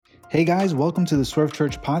Hey guys, welcome to the Swerve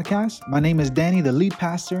Church podcast. My name is Danny, the lead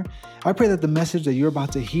pastor. I pray that the message that you're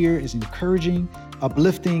about to hear is encouraging,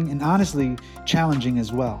 uplifting, and honestly challenging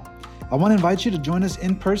as well. I want to invite you to join us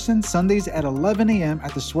in person Sundays at 11 a.m.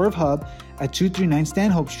 at the Swerve Hub at 239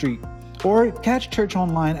 Stanhope Street, or catch church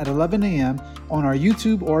online at 11 a.m. on our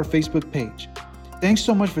YouTube or Facebook page. Thanks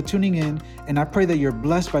so much for tuning in, and I pray that you're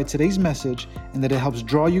blessed by today's message and that it helps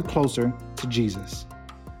draw you closer to Jesus.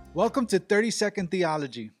 Welcome to 30-Second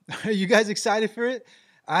Theology. Are you guys excited for it?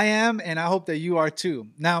 I am, and I hope that you are too.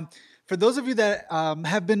 Now, for those of you that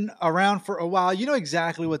have been around for a while, you know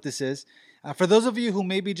exactly what this is. For those of you who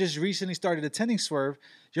maybe just recently started attending Swerve,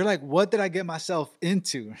 you're like, what did I get myself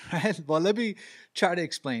into? Right? Well, let me try to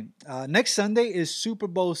explain. Next Sunday is Super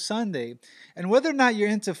Bowl Sunday, and whether or not you're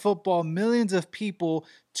into football, millions of people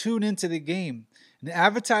tune into the game. And the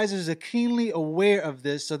advertisers are keenly aware of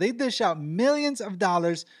this, so they dish out millions of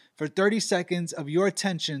dollars for 30 seconds of your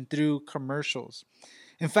attention through commercials.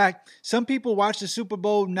 In fact, some people watch the Super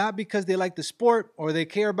Bowl not because they like the sport or they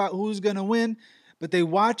care about who's going to win, but they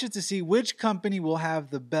watch it to see which company will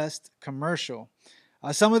have the best commercial.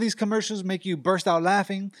 Some of these commercials make you burst out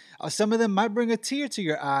laughing. Some of them might bring a tear to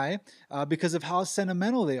your eye because of how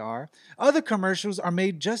sentimental they are. Other commercials are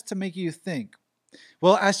made just to make you think.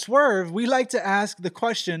 Well, at Swerve, we like to ask the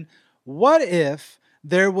question, what if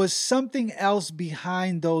there was something else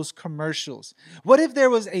behind those commercials? What if there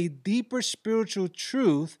was a deeper spiritual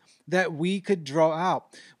truth that we could draw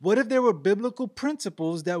out? What if there were biblical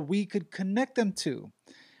principles that we could connect them to?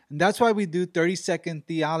 And that's why we do 30-Second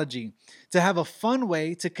Theology, to have a fun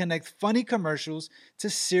way to connect funny commercials to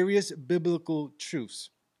serious biblical truths.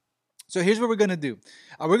 So here's what we're going to do.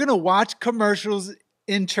 We're going to watch commercials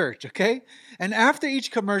in church, okay? And after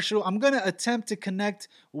each commercial, I'm going to attempt to connect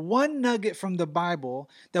one nugget from the Bible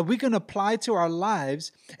that we can apply to our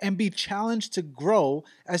lives and be challenged to grow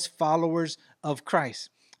as followers of Christ.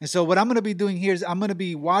 And so what I'm going to be doing here is I'm going to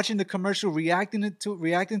be watching the commercial, reacting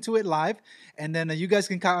to it live, and then you guys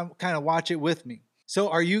can kind of watch it with me. So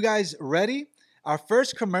are you guys ready? Our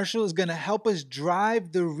first commercial is going to help us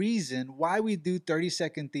drive the reason why we do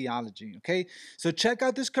 30-Second Theology, okay? So check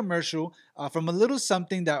out this commercial from a little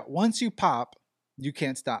something that once you pop, you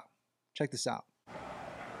can't stop. Check this out.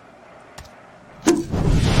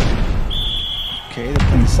 Okay, they're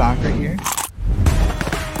playing soccer here.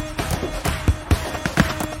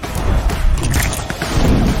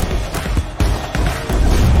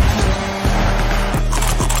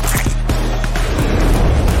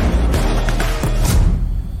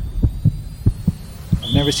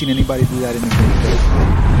 Never seen anybody do that in the game.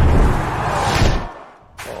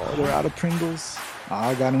 Oh, they're out of Pringles. Oh,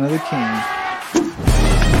 I got another can.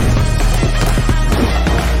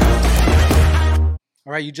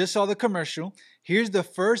 All right, you just saw the commercial. Here's the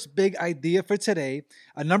first big idea for today.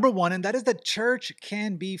 Number one, and that is that church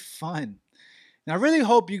can be fun. Now, I really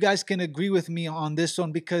hope you guys can agree with me on this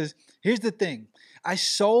one because here's the thing. I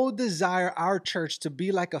so desire our church to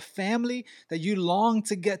be like a family that you long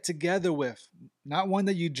to get together with, not one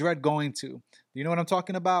that you dread going to. You know what I'm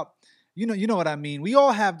talking about? You know what I mean. We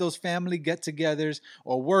all have those family get-togethers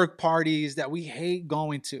or work parties that we hate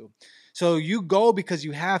going to. So you go because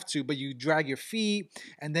you have to, but you drag your feet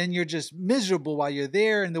and then you're just miserable while you're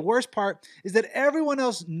there. And the worst part is that everyone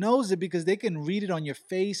else knows it because they can read it on your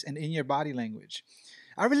face and in your body language.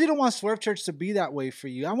 I really don't want Swerve Church to be that way for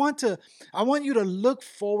you. I want you to look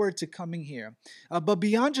forward to coming here. But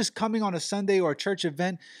beyond just coming on a Sunday or a church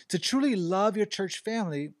event, to truly love your church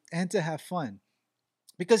family and to have fun.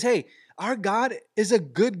 Because, hey, our God is a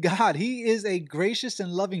good God. He is a gracious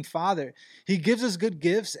and loving Father. He gives us good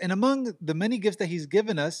gifts. And among the many gifts that He's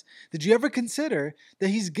given us, did you ever consider that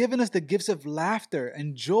He's given us the gifts of laughter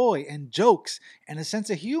and joy and jokes and a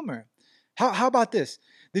sense of humor? How about this?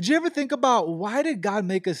 Did you ever think about why did God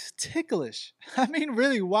make us ticklish? I mean,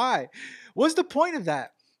 really, why? What's the point of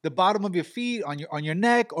that? The bottom of your feet, on your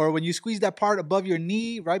neck, or when you squeeze that part above your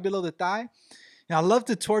knee, right below the thigh? Now, I love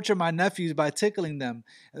to torture my nephews by tickling them.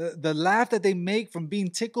 The laugh that they make from being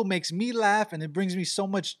tickled makes me laugh, and it brings me so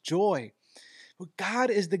much joy. But God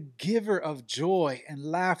is the giver of joy and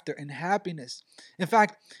laughter and happiness. In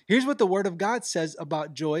fact, here's what the Word of God says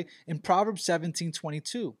about joy in Proverbs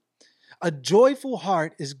 17:22. A joyful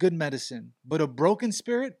heart is good medicine, but a broken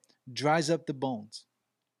spirit dries up the bones.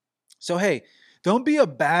 So, hey, don't be a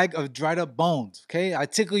bag of dried up bones, okay? I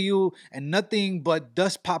tickle you and nothing but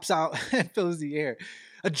dust pops out and fills the air.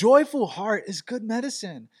 A joyful heart is good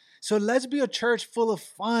medicine. So let's be a church full of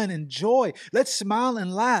fun and joy. Let's smile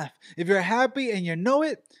and laugh. If you're happy and you know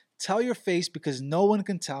it, tell your face because no one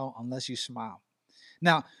can tell unless you smile.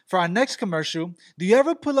 Now, for our next commercial, do you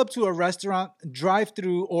ever pull up to a restaurant,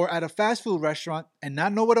 drive-through, or at a fast food restaurant and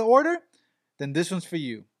not know what to order? Then this one's for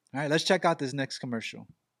you. All right, let's check out this next commercial.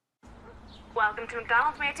 Welcome to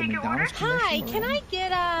McDonald's. May I take your order? Hi, can I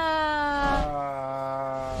get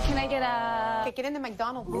a... Get in the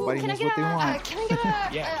McDonald's. Nobody can I knows get what they want. Can I get a...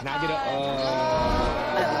 Yeah, can I get a...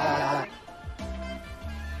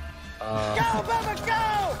 Go, Bubba, go!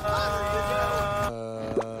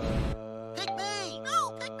 Pick me!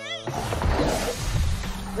 No, pick me!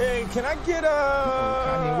 Hey, can I get a...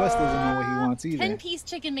 Kanye West doesn't know what he wants either. 10-piece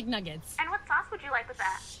chicken McNuggets. And what sauce would you like with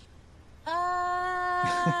that?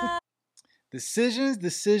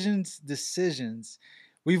 Decisions.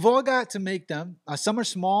 We've all got to make them. Some are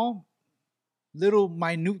small, little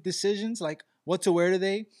minute decisions like what to wear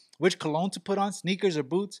today, which cologne to put on, sneakers or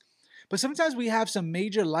boots. But sometimes we have some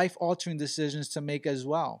major life-altering decisions to make as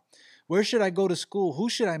well. Where should I go to school? Who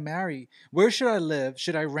should I marry? Where should I live?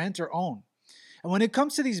 Should I rent or own? And when it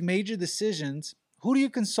comes to these major decisions, who do you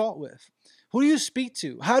consult with? Who do you speak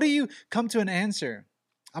to? How do you come to an answer?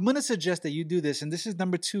 I'm going to suggest that you do this, and this is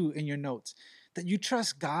number 2 in your notes, that you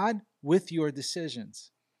trust God with your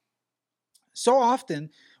decisions. So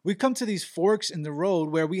often, we come to these forks in the road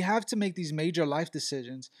where we have to make these major life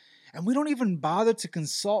decisions, and we don't even bother to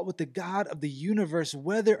consult with the God of the universe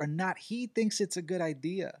whether or not He thinks it's a good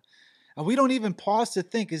idea. And we don't even pause to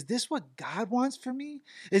think, is this what God wants for me?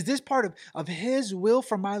 Is this part of His will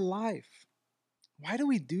for my life? Why do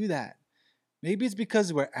we do that? Maybe it's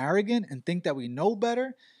because we're arrogant and think that we know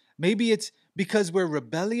better. Maybe it's because we're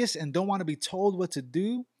rebellious and don't want to be told what to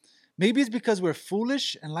do. Maybe it's because we're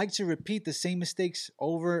foolish and like to repeat the same mistakes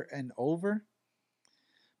over and over.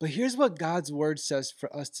 But here's what God's word says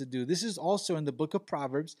for us to do. This is also in the book of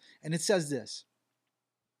Proverbs, and it says this: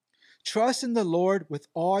 trust in the Lord with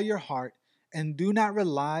all your heart and do not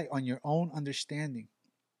rely on your own understanding.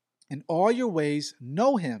 In all your ways,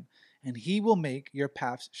 know Him, and He will make your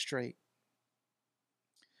paths straight.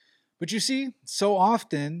 But you see, so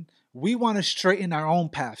often we want to straighten our own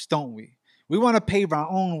paths, don't we? We want to pave our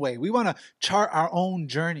own way. We want to chart our own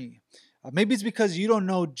journey. Maybe it's because you don't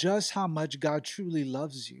know just how much God truly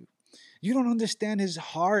loves you. You don't understand His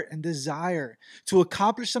heart and desire to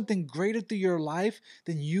accomplish something greater through your life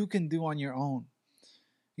than you can do on your own.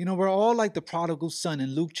 You know, we're all like the prodigal son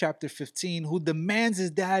in Luke chapter 15 who demands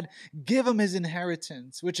his dad give him his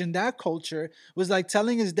inheritance, which in that culture was like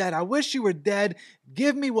telling his dad, I wish you were dead.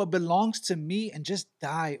 Give me what belongs to me and just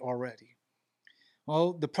die already.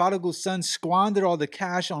 Well, the prodigal son squandered all the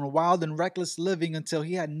cash on wild and reckless living until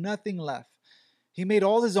he had nothing left. He made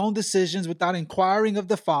all his own decisions without inquiring of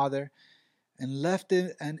the father and left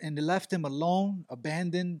him alone,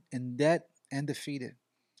 abandoned, in debt, and defeated.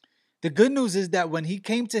 The good news is that when he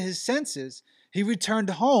came to his senses, he returned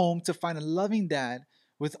home to find a loving dad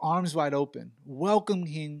with arms wide open,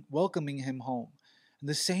 welcoming him home. And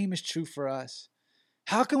the same is true for us.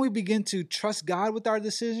 How can we begin to trust God with our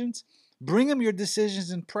decisions? Bring Him your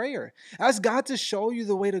decisions in prayer. Ask God to show you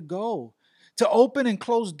the way to go, to open and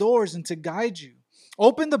close doors and to guide you.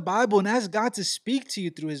 Open the Bible and ask God to speak to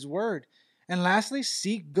you through His Word. And lastly,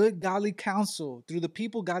 seek good godly counsel through the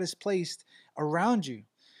people God has placed around you.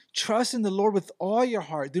 Trust in the Lord with all your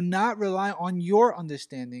heart. Do not rely on your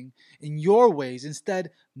understanding in your ways.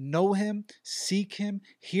 Instead, know Him, seek Him,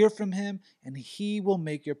 hear from Him, and He will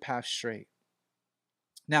make your path straight.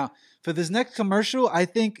 Now, for this next commercial, I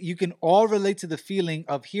think you can all relate to the feeling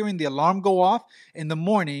of hearing the alarm go off in the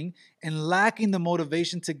morning and lacking the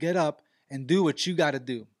motivation to get up and do what you got to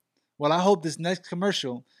do. Well, I hope this next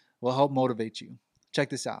commercial will help motivate you. Check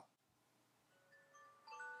this out.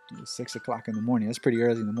 It's 6 o'clock in the morning. That's pretty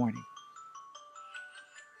early in the morning.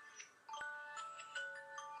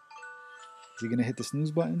 Is he going to hit the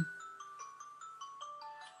snooze button?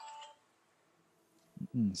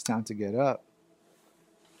 It's time to get up.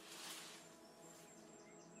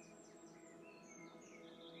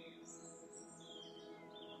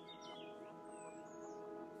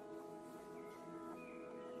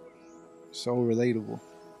 So relatable.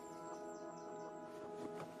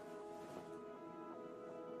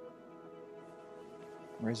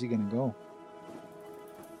 Where's he gonna go?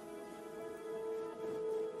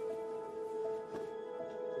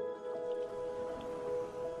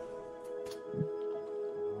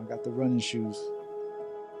 I got the running shoes.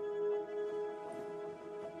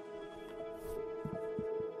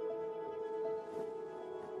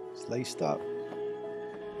 It's laced up.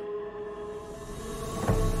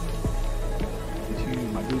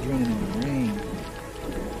 My dude's running in the rain.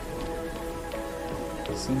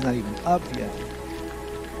 The sun's not even up yet.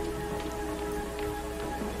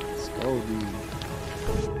 Let's go, dude.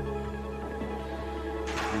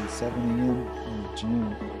 7 a.m. in the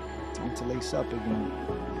gym. Time to lace up again.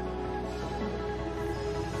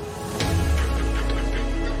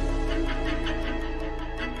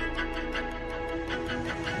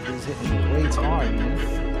 He's hitting the weights hard, man.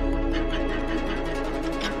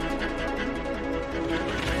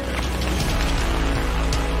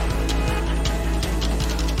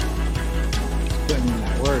 Putting in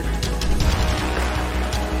that work.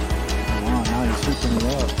 Come on, now he's sweeping it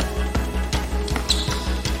up.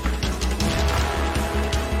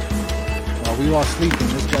 While we all sleeping,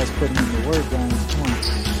 this guy's putting in the work, guys. Come on.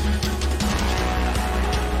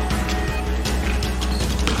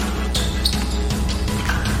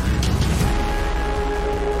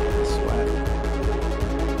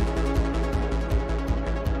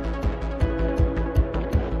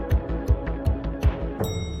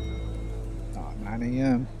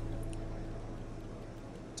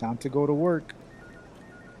 Time to go to work.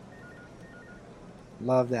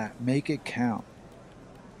 Love that. Make it count.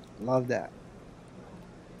 Love that.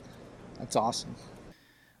 That's awesome.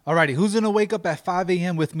 Alrighty, who's going to wake up at 5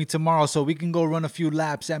 a.m. with me tomorrow so we can go run a few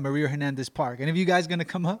laps at Maria Hernandez Park? Any of you guys going to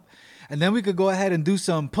come up? And then we could go ahead and do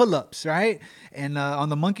some pull-ups, right? And on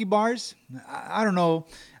the monkey bars, I don't know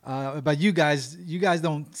about you guys. You guys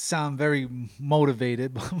don't sound very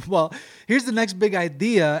motivated. Well, here's the next big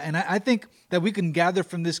idea, and I think that we can gather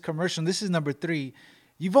from this commercial. This is number 3.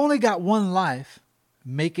 You've only got one life.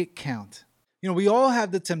 Make it count. You know, we all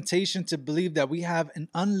have the temptation to believe that we have an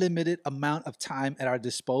unlimited amount of time at our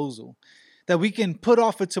disposal, that we can put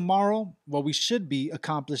off for tomorrow what we should be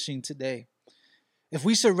accomplishing today. If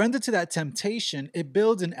we surrender to that temptation, it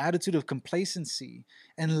builds an attitude of complacency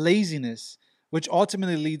and laziness, which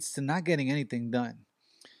ultimately leads to not getting anything done.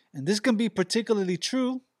 And this can be particularly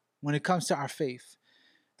true when it comes to our faith.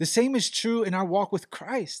 The same is true in our walk with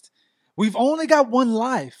Christ. We've only got one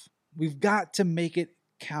life. We've got to make it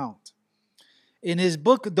count. In his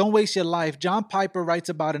book, Don't Waste Your Life, John Piper writes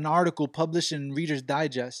about an article published in Reader's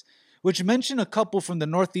Digest, which mentioned a couple from the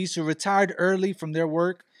Northeast who retired early from their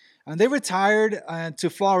work. And they retired to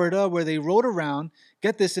Florida, where they rode around,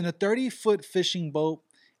 get this, in a 30-foot fishing boat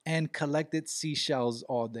and collected seashells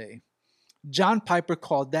all day. John Piper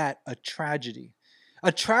called that a tragedy.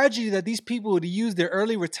 A tragedy that these people would use their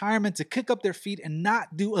early retirement to kick up their feet and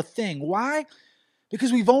not do a thing. Why?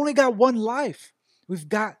 Because we've only got one life. We've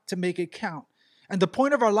got to make it count. And the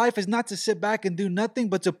point of our life is not to sit back and do nothing,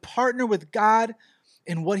 but to partner with God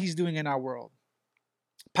in what He's doing in our world.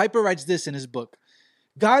 Piper writes this in his book.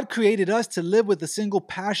 God created us to live with a single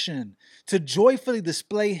passion, to joyfully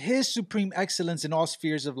display His supreme excellence in all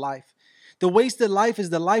spheres of life. The wasted life is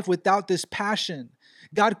the life without this passion.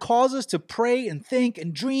 God calls us to pray and think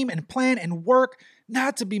and dream and plan and work,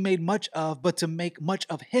 not to be made much of, but to make much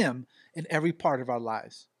of Him in every part of our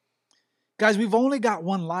lives. Guys, we've only got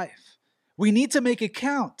one life. We need to make it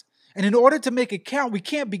count. And in order to make it count, we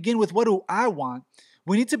can't begin with what do I want.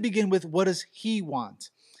 We need to begin with what does He want.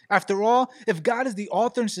 After all, if God is the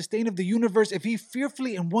author and sustainer of the universe, if He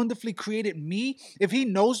fearfully and wonderfully created me, if He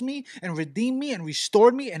knows me and redeemed me and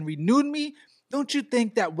restored me and renewed me, don't you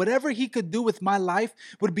think that whatever He could do with my life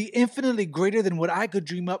would be infinitely greater than what I could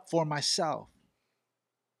dream up for myself?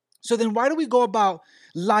 So then why do we go about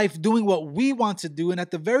life doing what we want to do and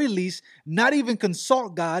at the very least not even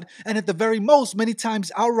consult God, and at the very most many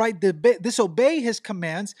times outright disobey His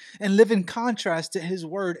commands and live in contrast to His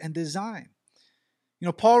word and design? You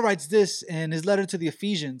know, Paul writes this in his letter to the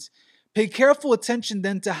Ephesians. Pay careful attention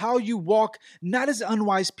then to how you walk, not as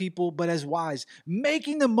unwise people, but as wise,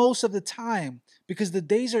 making the most of the time, because the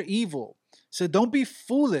days are evil. So don't be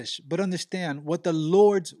foolish, but understand what the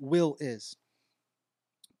Lord's will is.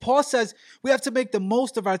 Paul says we have to make the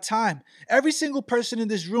most of our time. Every single person in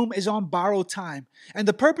this room is on borrowed time. And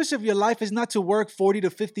the purpose of your life is not to work 40 to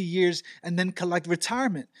 50 years and then collect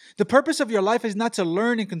retirement. The purpose of your life is not to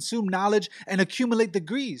learn and consume knowledge and accumulate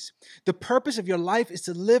degrees. The purpose of your life is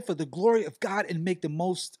to live for the glory of God and make the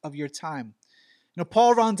most of your time. You know,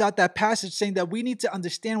 Paul rounds out that passage saying that we need to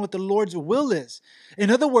understand what the Lord's will is.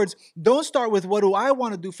 In other words, don't start with what do I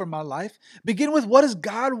want to do for my life. Begin with what does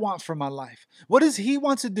God want for my life? What does He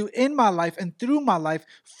want to do in my life and through my life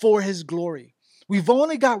for His glory? We've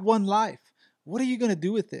only got one life. What are you going to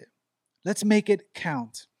do with it? Let's make it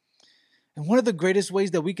count. And one of the greatest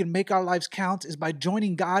ways that we can make our lives count is by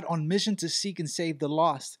joining God on mission to seek and save the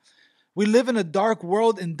lost. We live in a dark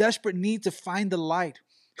world in desperate need to find the light.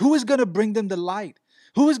 Who is going to bring them the light?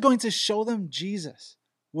 Who is going to show them Jesus?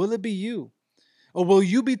 Will it be you? Or will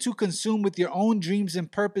you be too consumed with your own dreams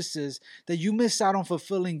and purposes that you miss out on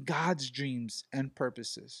fulfilling God's dreams and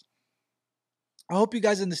purposes? I hope you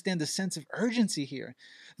guys understand the sense of urgency here.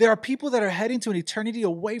 There are people that are heading to an eternity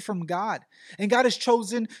away from God, and God has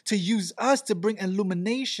chosen to use us to bring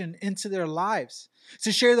illumination into their lives,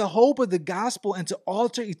 to share the hope of the gospel and to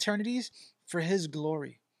alter eternities for His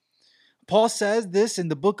glory. Paul says this in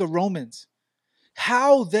the book of Romans.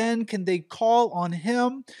 How then can they call on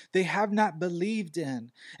Him they have not believed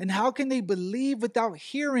in? And how can they believe without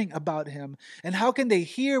hearing about Him? And how can they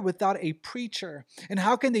hear without a preacher? And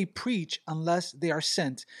how can they preach unless they are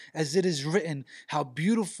sent? As it is written, how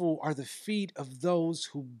beautiful are the feet of those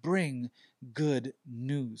who bring good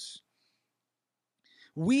news.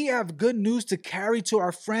 We have good news to carry to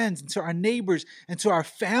our friends and to our neighbors and to our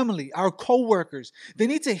family, our co-workers. They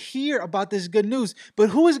need to hear about this good news, but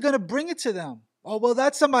who is going to bring it to them? Oh, well,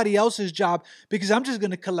 that's somebody else's job because I'm just going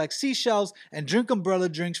to collect seashells and drink umbrella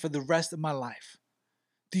drinks for the rest of my life.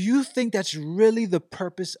 Do you think that's really the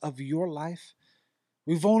purpose of your life?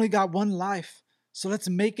 We've only got one life, so let's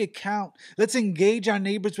make it count. Let's engage our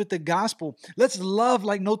neighbors with the gospel. Let's love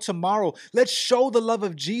like no tomorrow. Let's show the love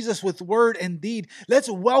of Jesus with word and deed. Let's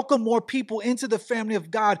welcome more people into the family of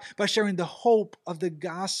God by sharing the hope of the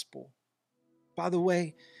gospel. By the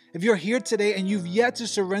way, if you're here today and you've yet to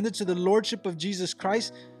surrender to the Lordship of Jesus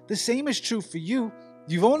Christ, the same is true for you.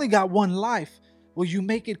 You've only got one life. Will you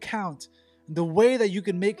make it count? The way that you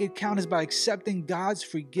can make it count is by accepting God's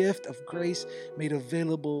free gift of grace made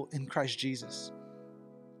available in Christ Jesus.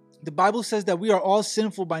 The Bible says that we are all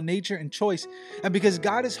sinful by nature and choice, and because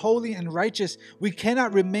God is holy and righteous, we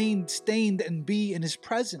cannot remain stained and be in His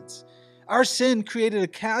presence. Our sin created a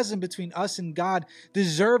chasm between us and God,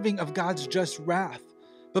 deserving of God's just wrath.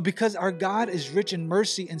 But because our God is rich in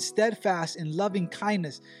mercy and steadfast in loving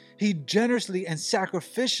kindness, He generously and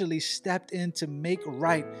sacrificially stepped in to make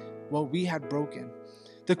right what we had broken.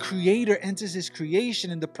 The Creator enters His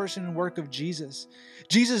creation in the person and work of Jesus.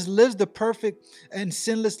 Jesus lives the perfect and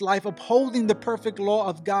sinless life, upholding the perfect law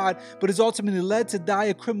of God, but is ultimately led to die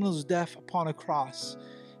a criminal's death upon a cross.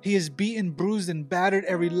 He is beaten, bruised, and battered,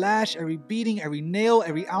 every lash, every beating, every nail,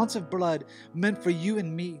 every ounce of blood meant for you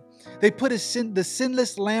and me. They put the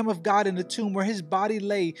sinless Lamb of God in the tomb where His body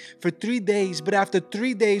lay for 3 days, but after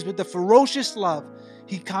 3 days, with a ferocious love,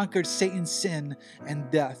 He conquered Satan's sin and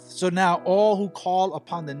death. So now all who call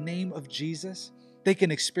upon the name of Jesus, they can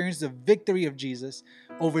experience the victory of Jesus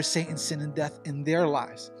over Satan's sin and death in their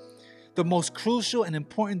lives. The most crucial and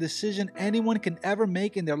important decision anyone can ever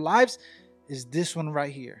make in their lives is this one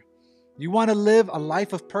right here. You want to live a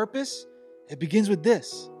life of purpose? It begins with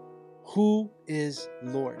this. Who is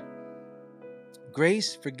Lord?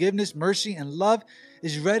 Grace, forgiveness, mercy, and love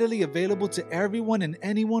is readily available to everyone and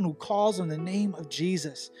anyone who calls on the name of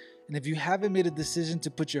Jesus. And if you haven't made a decision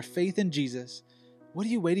to put your faith in Jesus, what are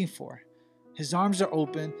you waiting for? His arms are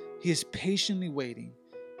open. He is patiently waiting.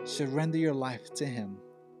 Surrender your life to Him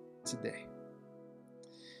today.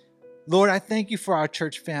 Lord, I thank You for our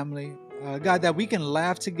church family. God, that we can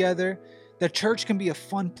laugh together, that church can be a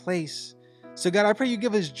fun place. So God, I pray You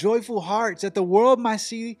give us joyful hearts, that the world might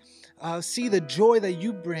see the joy that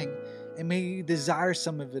You bring and may desire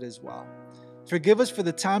some of it as well. Forgive us for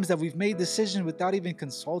the times that we've made decisions without even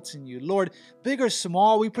consulting You. Lord, big or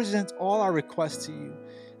small, we present all our requests to You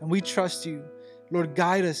and we trust You. Lord,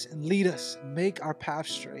 guide us and lead us and make our path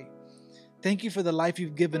straight. Thank You for the life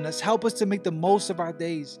You've given us. Help us to make the most of our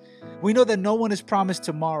days. We know that no one is promised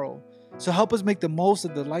tomorrow, so help us make the most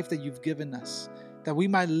of the life that You've given us, that we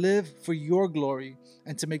might live for Your glory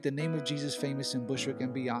and to make the name of Jesus famous in Bushwick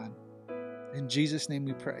and beyond. In Jesus' name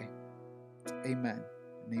we pray. Amen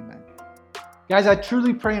and amen. Guys, I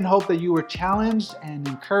truly pray and hope that you were challenged and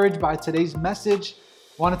encouraged by today's message.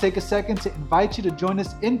 I want to take a second to invite you to join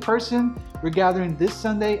us in person. We're gathering this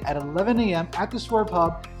Sunday at 11 a.m. at the Swerve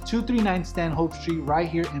Hub, 239 Stanhope Street, right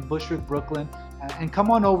here in Bushwick, Brooklyn. And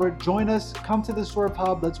come on over, join us, come to the Swerve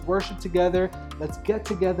Hub. Let's worship together. Let's get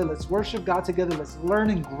together. Let's worship God together. Let's learn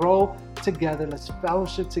and grow together. Let's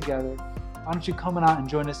fellowship together. Why don't you come on out and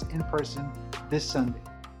join us in person this Sunday?